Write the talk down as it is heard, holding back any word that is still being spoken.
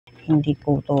hindi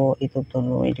ko to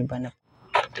itutuloy, di ba?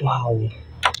 Wow!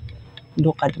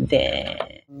 Look at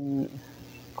that!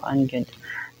 Kuan good.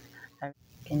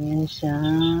 Ganyan siya.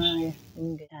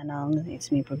 Channel,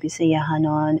 it's me,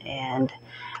 Probisiyahanon, and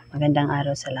magandang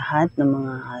araw sa lahat ng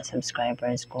mga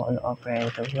subscribers ko all over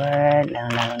the world,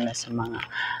 lalo na sa mga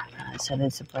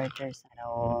solid supporters.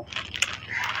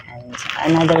 And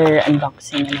another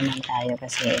unboxing na naman tayo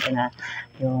kasi ito na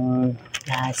yung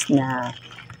last na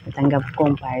natanggap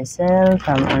kong parcel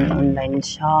from an online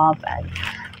shop, at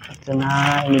ito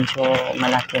na, medyo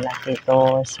malaki-laki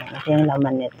ito. So, ito yung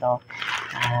laman nito.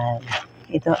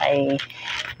 Ito ay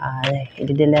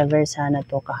i-deliver sana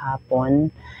to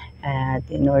kahapon, at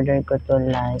in-order ko to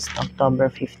last October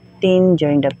 15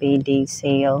 during the payday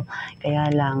sale. Kaya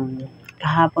lang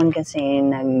kahapon kasi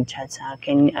nag-chat sa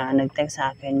akin, nag-text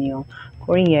sa akin yung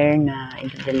courier na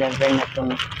i-deliver na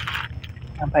tong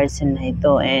parcel na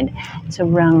ito, and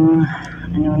sobrang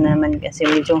naman kasi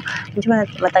medyo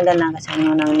matagal na kasi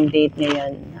ng date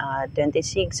ngayon,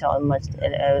 26, so almost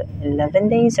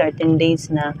 11 days or 10 days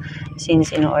na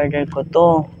since in-order ko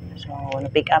to. So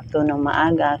na-pick up to ng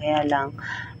maaga, kaya lang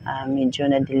medyo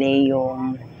na-delay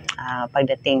yung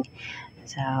pagdating.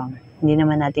 So hindi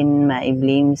naman natin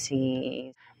ma-blame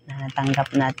na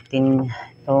natanggap natin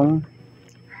itong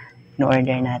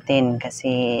in-order natin, kasi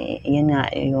yun nga,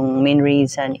 yung main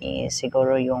reason is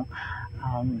siguro yung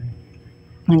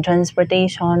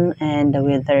transportation and the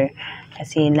weather.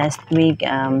 Kasi last week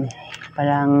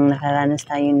parang nakaranas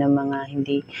tayo ng mga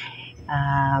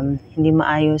hindi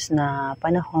maayos na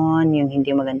panahon, yung hindi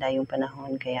maganda yung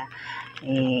panahon, kaya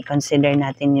i-consider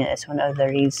natin yun as one of the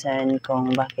reason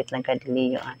kung bakit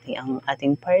nagka-delay yung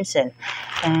ating parcel.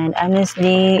 And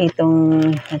honestly,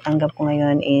 itong natanggap ko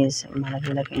ngayon is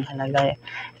malaki-laking halaga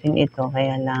rin ito,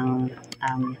 kaya lang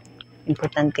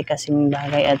importante kasi yung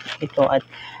bagay at ito, at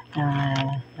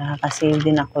nakaka-save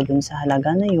din ako dun sa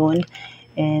halaga na yun.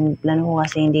 And plano ko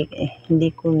kasi hindi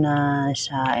ko na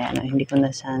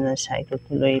sana siya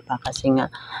itutuloy pa, kasi nga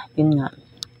yun nga,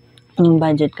 yung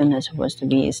budget ko na supposed to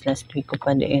be is last week ko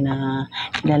pa din na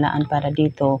nilalaan para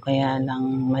dito, kaya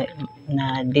lang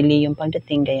na delay yung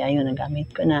pagdating, kaya yun,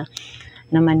 nagamit ko na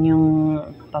naman yung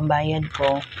pambayad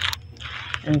ko.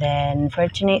 And then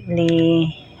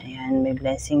fortunately, ayan, may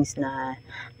blessings na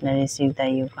na-receive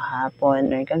tayo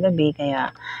kahapon or kagabi,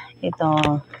 kaya ito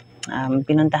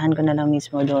pinuntahan ko na lang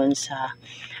mismo doon sa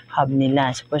hub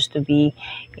nila. Supposed to be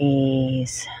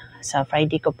is sa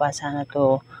Friday ko pa sana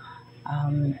to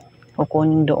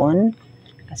kukunin doon,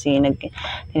 kasi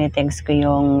tinetext ko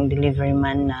yung delivery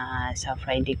man na sa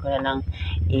Friday ko na lang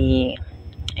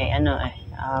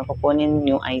kukunin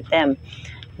yung item.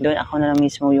 Doon ako na lang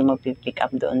mismo yung mag-pick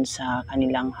up doon sa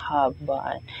kanilang hub.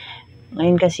 But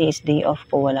ngayon kasi is day off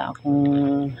ko, wala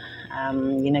akong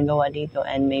ginagawa dito,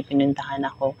 and may pinuntahan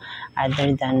ako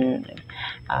other than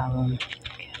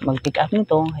mag-pick up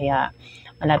nito, kaya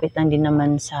malapit lang din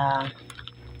naman sa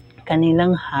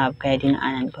kanilang hub, kaya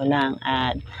dinaanan ko lang.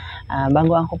 At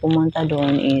bago ako pumunta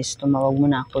doon is tumawag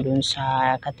muna ako doon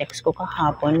sa ka-text ko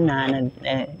kahapon na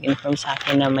nag-inform sa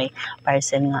akin na may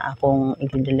parcel nga akong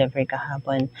i-deliver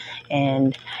kahapon.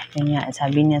 And yun nga,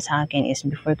 sabi niya sa akin is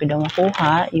before ko daw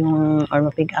makuha yung or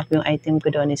ma-pick up yung item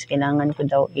ko doon is kailangan ko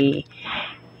daw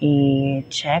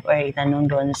i-check or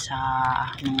itanong doon sa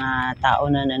mga tao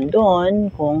na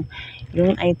nandun kung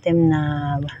yung item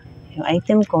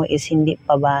ko is hindi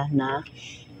pa ba na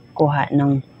kuha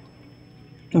ng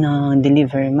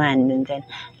delivery man. And then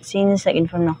since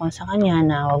nag-inform ako sa kanya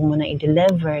na wag mo na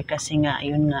i-deliver kasi nga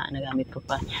yun nga, nagamit ko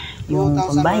pa yung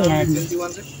pambayad,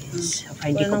 so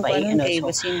Friday ko pa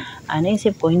so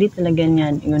naisip ko hindi talaga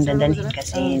niya yung dadalhin,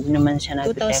 kasi hindi naman siya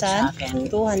nag-text sa akin,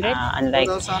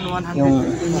 unlike yung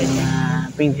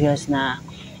previous na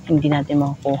hindi natin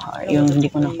makukuha, yung hindi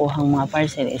ko nakuha ang mga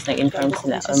parcel is nag-inform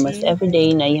sila almost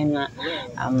everyday na yan nga,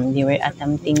 they were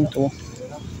attempting to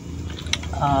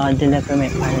deliver my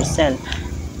parcel.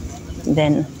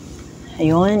 Then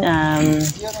ayun,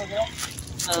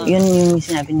 yun yung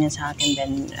sinabi niya sa akin.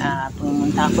 Then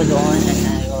pumunta ako doon,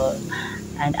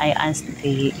 and I asked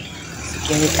the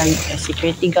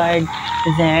security guard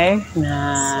there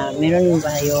na meron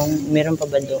pa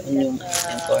ba doon yung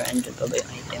item ko, or andun pa ba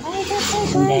yung item.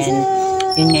 And then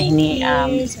yun nga,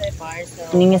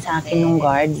 hiningi sa akin ng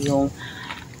guard yung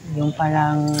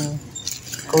parang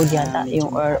code yata, yung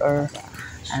or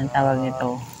anong tawag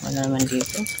nito, wala naman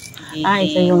dito.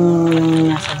 Ito yung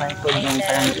nasa barcode, yung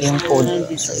parang yung code.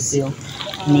 So ito yung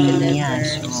name niya.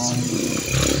 So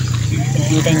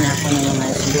hintay na ako ng mga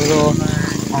siguro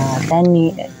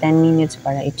 10 minutes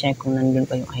para i-check kung nandun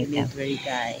pa yung item.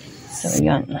 So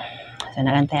yun, so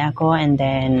nagantay ako, and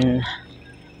then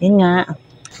Yun nga,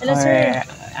 Hello, for sir.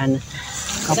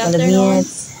 couple of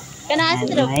minutes. Kanaan And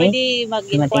sila may pwede dumating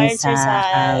mag-inquire, sir,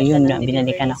 sa yun, kanang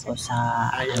binalikan delivery, ako sir.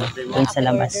 sa, dun sa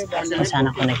labas. Kung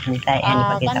saan ako naghintay. And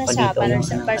ipakita Paano ko siya? dito Paano yung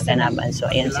siya anong parcel? kaganapan. So,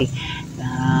 ayan si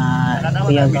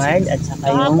Kuya Guard at saka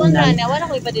yung Kahapon na, wala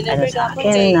ko ano ipa-deliver sa kahapon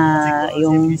akin kay na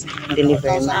yung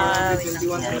delivery man.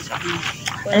 Ayan, so,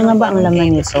 ano nga ba ang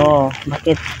laman nito?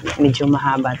 Bakit medyo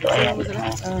mahaba to? Ayan.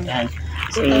 Ayan.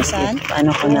 So, 2,000?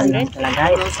 ano ko na lang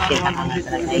talaga. Kita ko na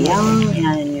talaga yung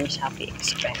Shopee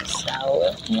Express. So,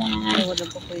 ayan.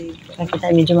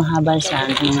 Nakita medyo mahaba siya.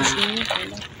 Mga,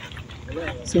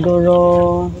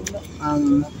 siguro,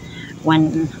 $1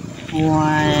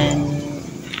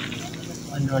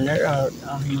 or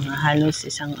mga halos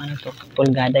isang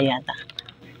pulgada yata.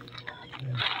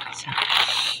 So,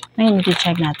 ngayon,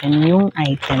 i-check natin yung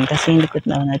item kasi hindi ko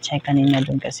na-check kanina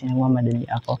doon kasi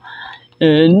nagmamadali ako.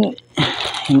 And,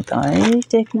 hintay,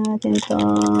 check natin to.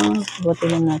 Buti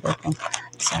lang natin itong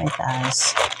sa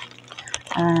itaas.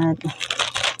 At,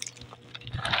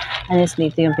 honestly,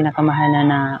 ito yung pinakamahal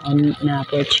na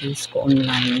purchase ko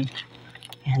online.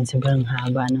 Ayan, sobrang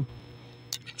haba, no?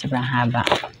 Sobrang haba.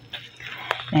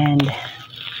 And,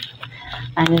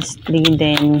 honestly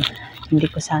din, hindi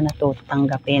ko sana to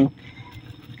tanggapin.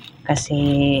 Kasi,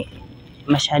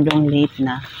 masyadong late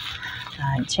na.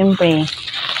 At, syempre,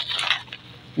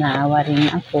 naawa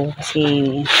rin ako kasi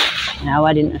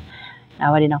naawa din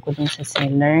ako dun sa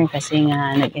seller kasi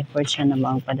nga nag-effort siya na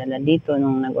magpadala dito.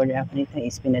 Nung nag-order ako nito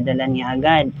is pinadala niya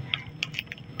agad.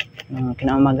 Nung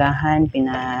kinaumagahan,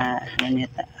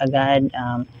 agad,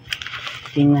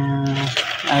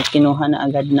 kinuha na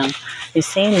agad ng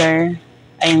reseller,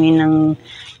 ng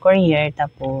courier.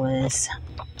 Tapos,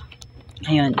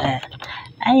 ayun,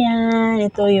 ayan,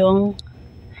 ito yung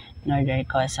order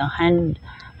ko. So,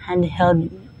 handheld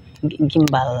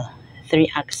gimbal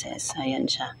 3-axis. Ayan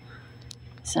siya.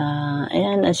 So,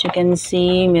 ayan, as you can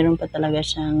see, meron pa talaga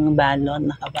siyang balot.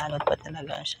 Nakabalot pa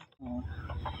talaga siya.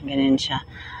 Ganyan siya.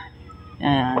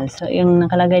 So, yung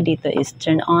nakalagay dito is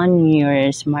turn on your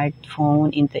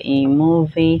smartphone into a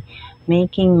movie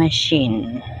making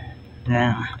machine.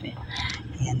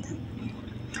 Ayan.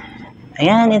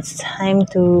 Ayan, it's time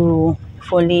to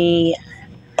fully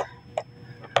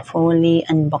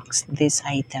unbox this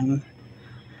item.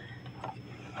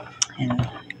 Ayan.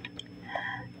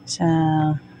 So,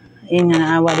 yun nga,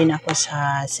 naawa din ako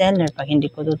sa seller. Pag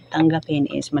hindi ko ito tanggapin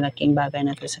is malaking bagay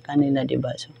na to sa kanila,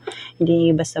 diba? So,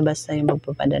 hindi basta-basta yung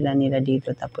magpapadala nila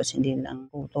dito tapos hindi lang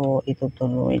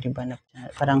itutuloy, diba?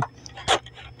 Parang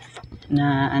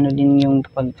na ano din yung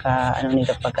pagka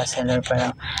seller,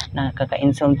 parang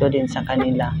nakaka-insulto din sa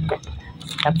kanila.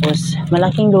 Tapos,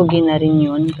 malaking lugi na rin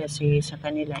yun kasi sa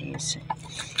kanila is,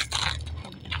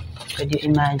 could you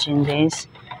imagine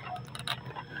this?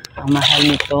 Ang mahal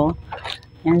nito.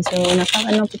 Yan, so,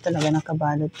 nakabalot.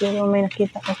 Pero may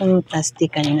nakita ko kung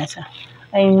plastic kanina sa,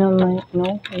 yung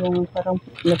parang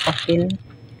may papel.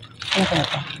 Ano kaya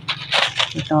ito?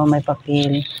 Ito, may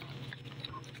papel.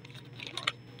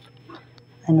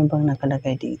 Ano bang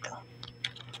nakalagay dito?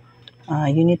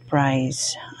 Unit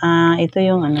price. Ito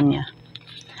yung niya.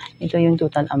 Ito yung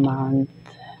total amount.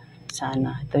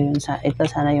 Sana. Ito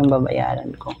sana yung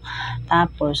babayaran ko.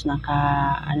 Tapos,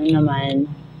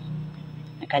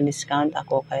 naka-discount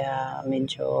ako kaya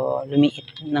medyo lumiit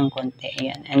ng konti.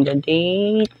 Ayan. And the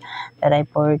date that I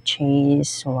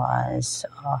purchased was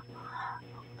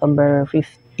October 15,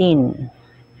 2020.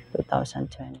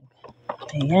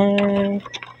 Ayan.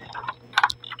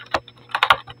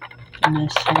 Ano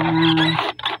siya?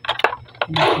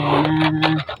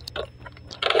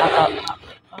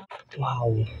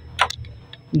 Wow.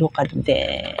 Look at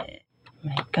that.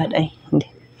 My God. Ay, hindi.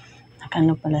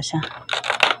 Nakano pala siya.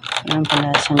 Meron pala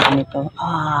siyang ganito.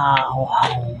 Wow.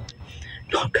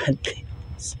 Look at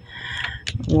this.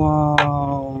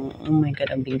 Wow. Oh my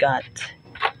God, ang bigat.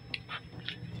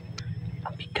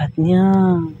 Ang bigat niya.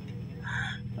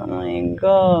 Oh my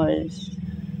gosh.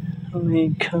 Oh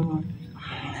my God.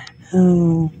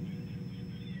 Oh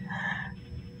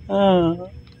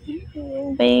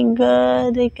my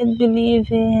God, I can't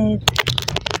believe it.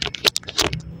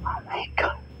 Oh my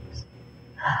God.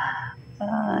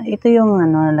 Ito yung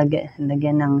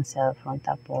lagyan ng cellphone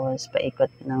tapos paikot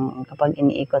kapag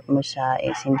iniikot mo siya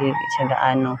is hindi siya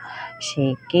gaano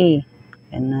shaky.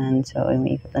 Ganun. So,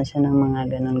 umiikot lang siya ng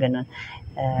mga ganon.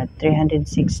 360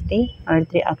 or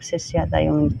 3-axis yata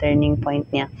yung turning point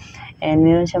niya. And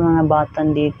meron siya mga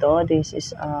button dito. This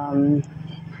is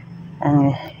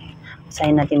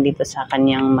sign natin dito sa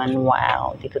kanyang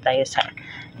manual. Dito tayo sa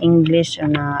English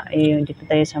dito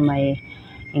tayo sa may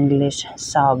English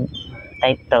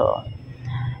subtitle.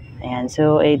 Ayan,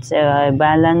 so it's a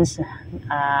balance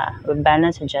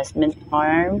adjustment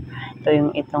arm. Ito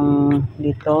yung itong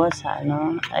dito sa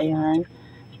ano, ayan.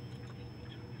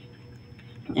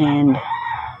 And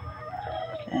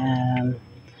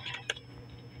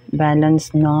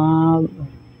balance knob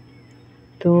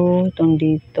to itong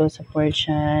dito sa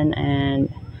portion, and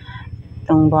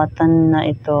itong button na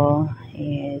ito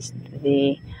is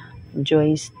the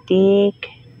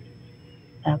joystick.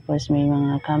 Tapos may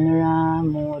mga camera,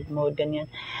 mode, ganyan.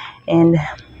 And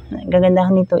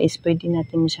gagandahan nito is pwede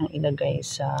natin siyang ilagay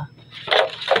sa,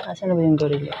 asan na ba yung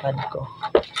Gorilla Pad ko?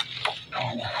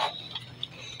 Ayan.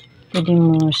 Pwede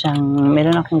mo siyang,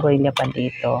 meron akong Gorilla Pad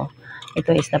dito.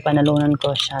 Ito is napanalunan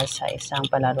ko siya sa isang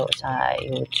palaro sa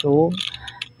YouTube.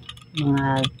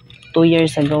 Mga 2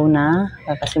 years ago na,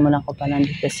 kakasimulan ko pa lang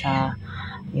dito sa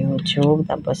YouTube.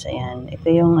 Tapos ayan, ito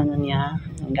yung ano niya,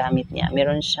 yung gamit niya.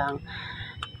 Meron siyang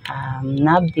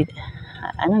knob dito.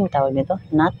 Anong tawag nito?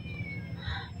 Nut.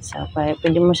 So,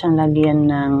 pwede mo siyang lagyan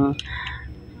ng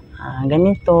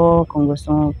ganito kung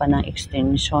gusto mo pa ng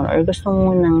extension or gusto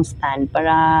mo ng stand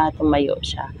para tumayo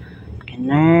siya.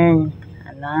 Ganun.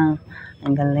 Alam,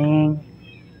 ang galing.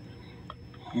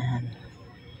 Ayan.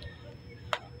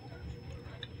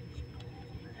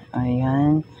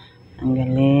 Ayan. Ang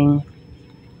galing.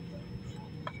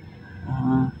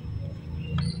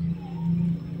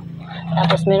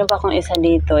 Tapos meron pa akong isa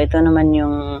dito. Ito naman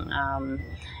yung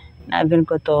na-avail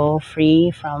ko to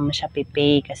free from Shopee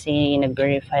Pay kasi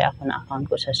nag-verify ako na account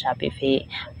ko sa Shopee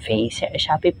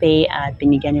Pay at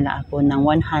binigyan nila ako ng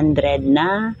 100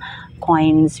 na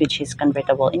coins which is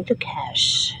convertible into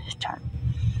cash.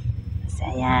 So,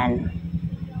 ayan.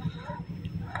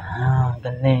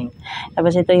 Galing.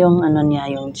 Tapos ito yung ano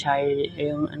niya, yung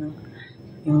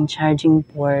charging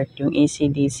port, yung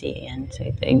AC/DC. Ayan. So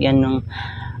ito yan yung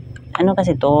ano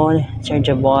kasi to,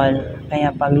 chargeable.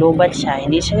 Kaya pag lobat siya,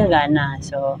 hindi siya gagana.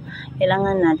 So,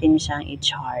 kailangan natin siyang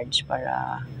i-charge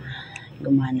para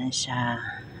gumana siya.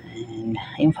 And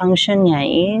yung function niya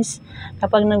is,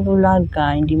 kapag nag-vlog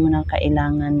ka, hindi mo na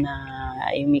kailangan na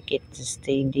i-make it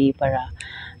steady para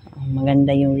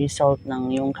maganda yung result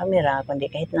ng yung camera.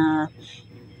 Kundi kahit na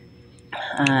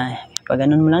pag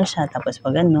ganun mo lang siya, tapos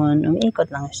pag ganun, umiikot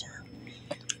lang siya.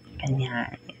 Kanya,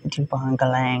 di ba ang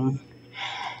galing.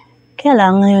 Kaya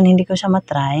lang, ngayon hindi ko siya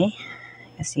matry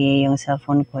kasi yung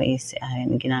cellphone ko is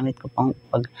ginamit ko pang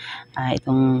pag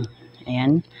itong,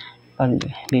 ayan, pag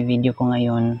video ko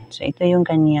ngayon. So, ito yung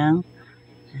kanyang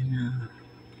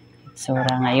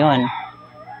itsura ngayon.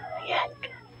 Ayan.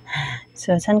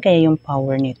 So, saan kaya yung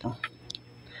power nito?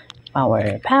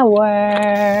 Power!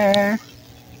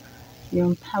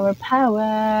 Yung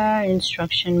power!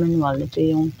 Instruction manual. Ito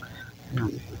yung,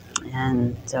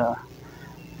 ayan. So,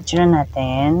 picture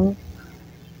natin.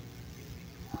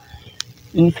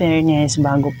 In fairness,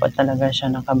 bago pa talaga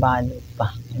siya, nakabalot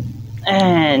pa.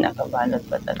 Nakabalot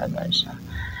pa talaga siya.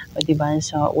 O diba?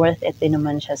 So, worth it din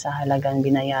naman siya sa halagang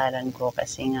binayaran ko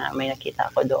kasi nga may nakita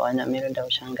ko doon na meron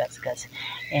daw siyang gas-gas.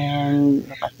 And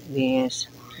look at this.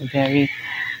 Very,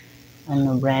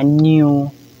 brand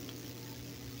new.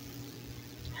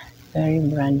 Very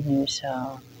brand new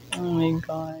siya. Oh my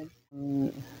God.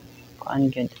 Kuan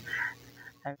good.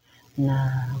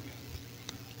 Na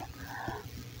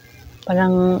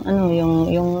parang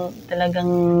yung talagang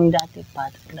dati pa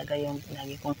talaga yung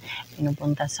lagi kong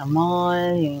pinupunta sa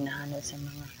mall, yung hinahanap sa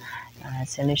mga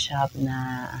sell shop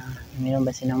na meron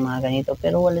ba silang mga ganito,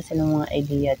 pero wala silang mga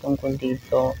idea tungkol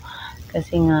dito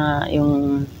kasi nga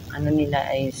yung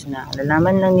nila is na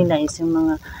nalaman lang nila is yung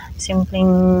mga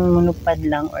simpleng monopod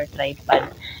lang or tripod.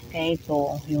 Kaya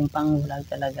ito yung pang vlog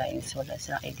talaga is wala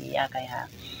silang idea, kaya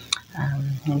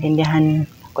naintindihan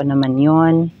ko naman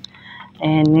yon.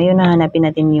 And ngayon nahanapin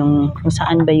natin yung kung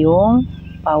saan ba yung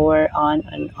power on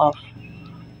and off.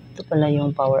 Ito pala yung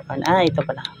power on. Ito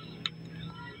pala.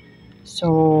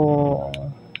 So,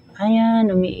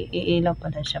 ayan, umiilaw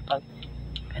pala siya pag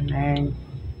ganun.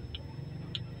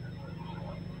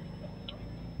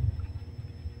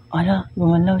 Ala,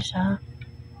 gumalaw siya.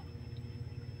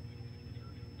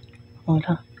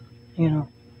 Wala. Yun o.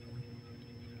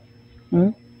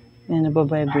 Yan,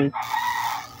 nababibrate.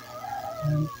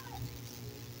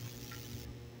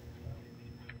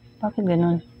 Bakit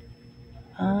ganun?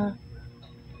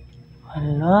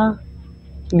 Hala.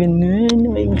 Ganun.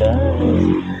 Oh my God.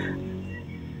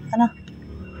 Ano?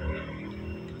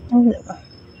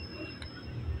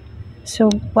 So,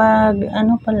 pag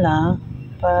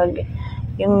pag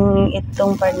yung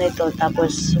itong part na ito,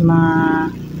 tapos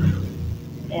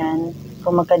ayan,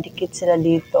 kung magkadikit sila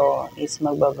dito, is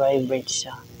magbabibrate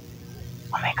siya.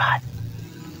 Oh my God.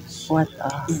 What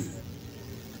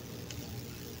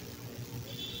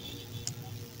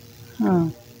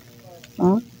Huh.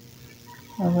 Oh,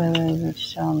 wait.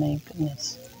 Oh my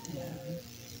goodness.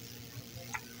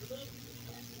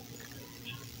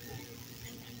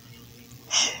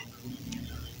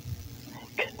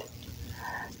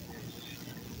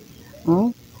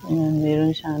 Oh, ayan,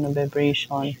 meron siyang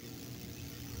vibration.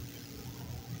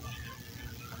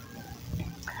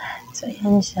 So,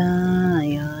 ayan siya.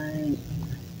 Ayan.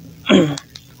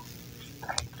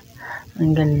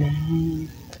 Ang galing.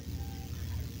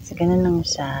 So, ganun lang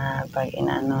siya. Pag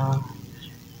inano,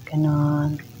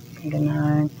 ganon.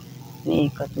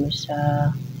 Iniikot mo siya.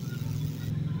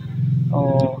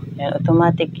 Oh, yan,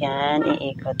 automatic yan.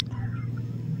 Iikot.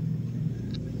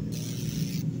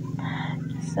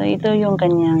 So, ito yung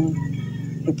kanyang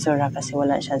itsura kasi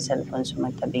wala siyang cellphone. So,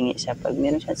 magtabingi siya. Pag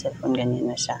meron siyang cellphone, ganyan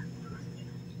na siya.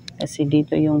 Kasi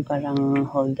dito yung parang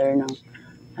holder ng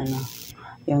ano,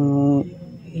 yung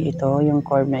yung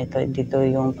cord na ito, dito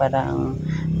yung parang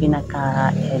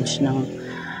pinaka-edge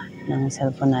ng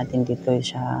cellphone natin, dito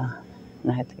siya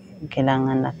na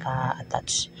kailangan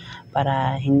naka-attach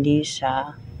para hindi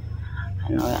siya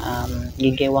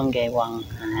gigewang-gewang.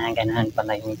 Ganun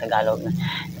pala yung Tagalog na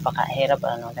napakahirap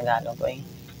Tagalog ko eh.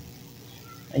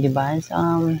 Diba? So,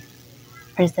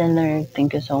 reseller,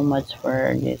 thank you so much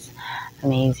for this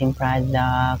amazing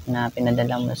product na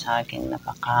pinadala mo sa akin.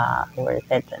 Napaka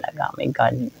worth it talaga. Oh my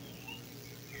God.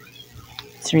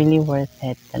 It's really worth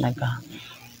it talaga.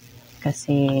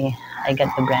 Kasi I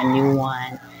got the brand new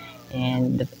one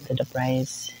and the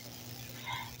price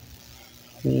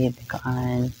with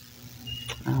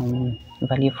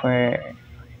value for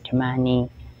the money.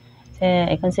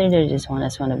 I consider this one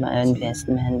as one of my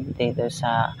investment dito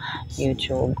sa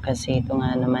YouTube kasi ito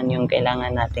nga naman yung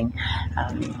kailangan nating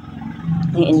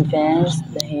i-invest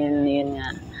dahil yun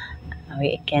nga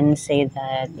we can say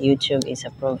that YouTube is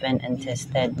a proven and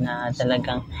tested na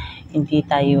talagang hindi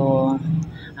tayo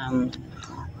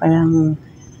parang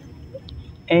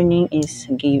earning is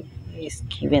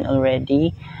given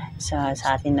already. Sa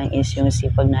atin lang is yung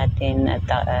sipag natin at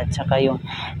saka yung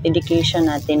dedication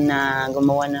natin na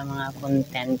gumawa ng mga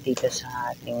content dito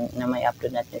sa ating na may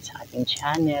upload natin sa ating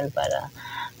channel para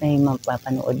may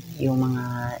mapapanood yung mga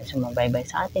sumabaybay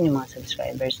sa atin, yung mga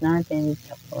subscribers natin.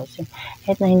 Tapos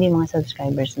kahit na hindi mga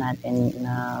subscribers natin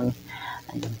na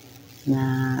na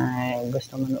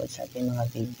gusto manood sa ating mga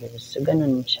videos. So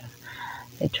ganun siya.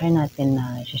 I-try natin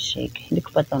na shake. Hindi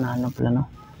ko pa ito na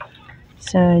plano.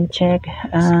 So, check.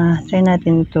 Try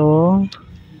natin to.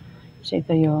 So,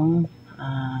 ito yung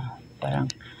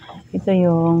ito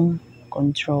yung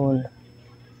control.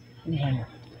 Ayan.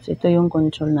 So, ito yung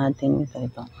control natin.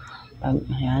 Ito.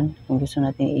 Ayan. Kung gusto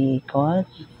natin iikot.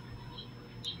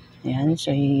 Ayan.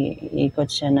 So, iikot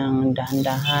siya ng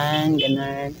dahan-dahan.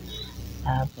 Ganun.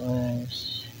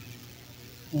 Tapos,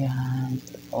 ayan.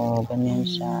 O, ganyan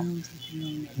siya.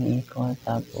 Iikot.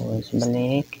 Tapos,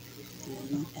 balik.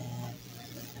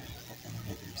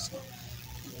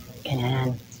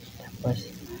 Ganyan. Tapos,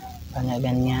 pala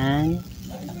ganyan.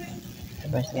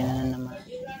 Tapos, ganyan naman.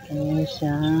 Ganyan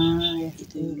siya.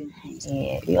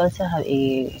 We also have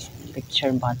a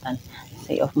picture button.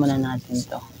 So, i-off muna natin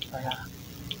to para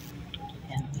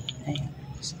yan.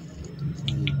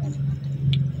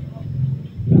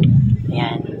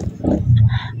 Yan.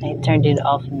 I turned it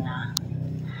off na.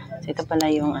 So, ito pala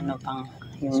yung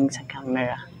yung sa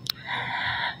camera.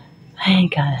 Ay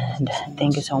God,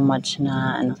 thank you so much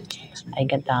na I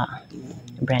got the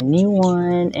brand new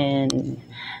one and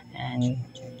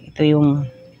ito yung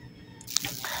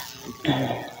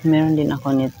meron din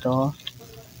ako nito.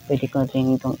 Pwede ko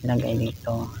rin itong ilagay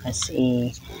dito as a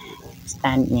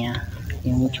stand niya,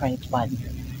 yung tripod.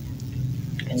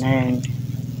 Ganun.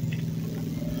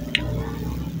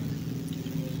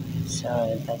 So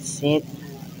that's it.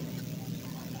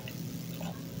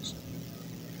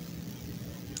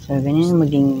 So, ganyan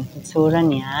maging itsura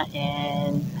niya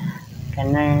and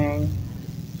ganun.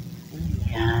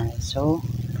 Yan. So,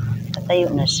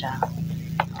 tatayo na siya.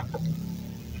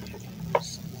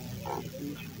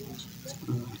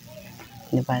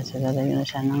 Diba? So, tatayo na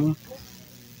siya ng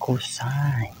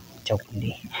kusay. Joke,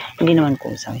 hindi naman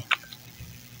kusay.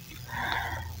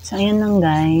 So, ayan lang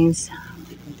guys.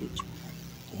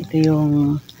 Ito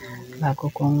yung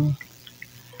bago kong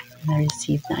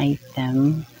na-receive na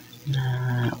item na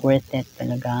worth it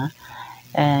talaga.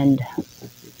 And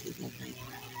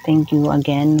thank you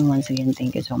again, once again,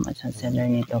 thank you so much sa seller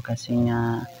nito kasi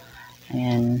nga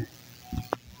ayan,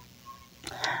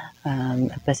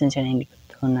 pasensya na hindi ko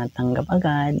ito natanggap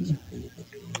agad.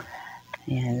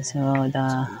 Ayan, so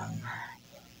the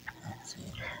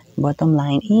bottom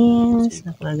line is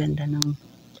napakaganda ng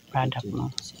product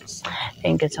mo.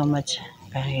 Thank you so much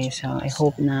Okay, so I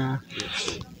hope na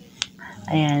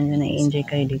ayan, na-enjoy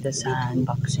kayo dito sa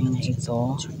unboxing na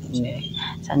ito.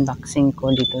 Sa unboxing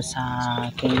ko dito sa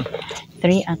aking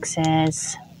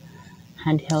 3-axis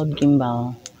handheld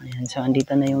gimbal. Ayan, so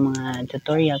andito na yung mga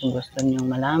tutorial kung gusto niyo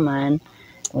malaman.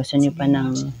 Kung gusto niyo pa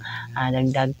ng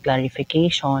dagdag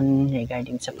clarification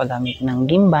regarding sa paggamit ng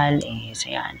gimbal, is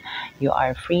ayan, you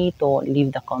are free to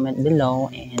leave the comment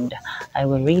below and I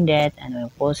will read it and I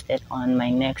will post it on my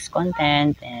next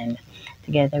content and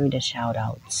together with the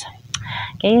shoutouts.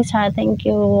 Okay, so thank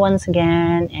you once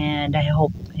again and I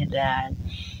hope that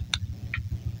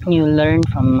you learn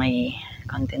from my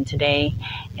content today,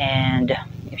 and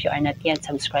if you are not yet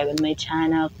subscribed on my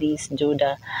channel, please do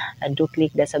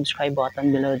click the subscribe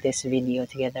button below this video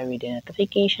together with the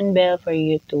notification bell for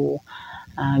you to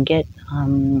get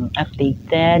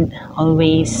updated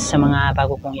always sa mga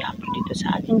bago kong i-upload dito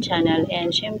sa ating channel.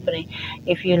 And syempre,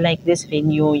 if you like this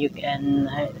video, you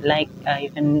can you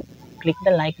can click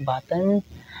the like button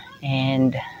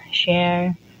and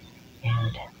share,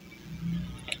 and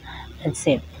that's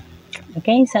it.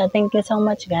 Okay, so thank you so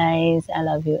much guys. I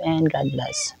love you and God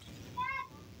bless.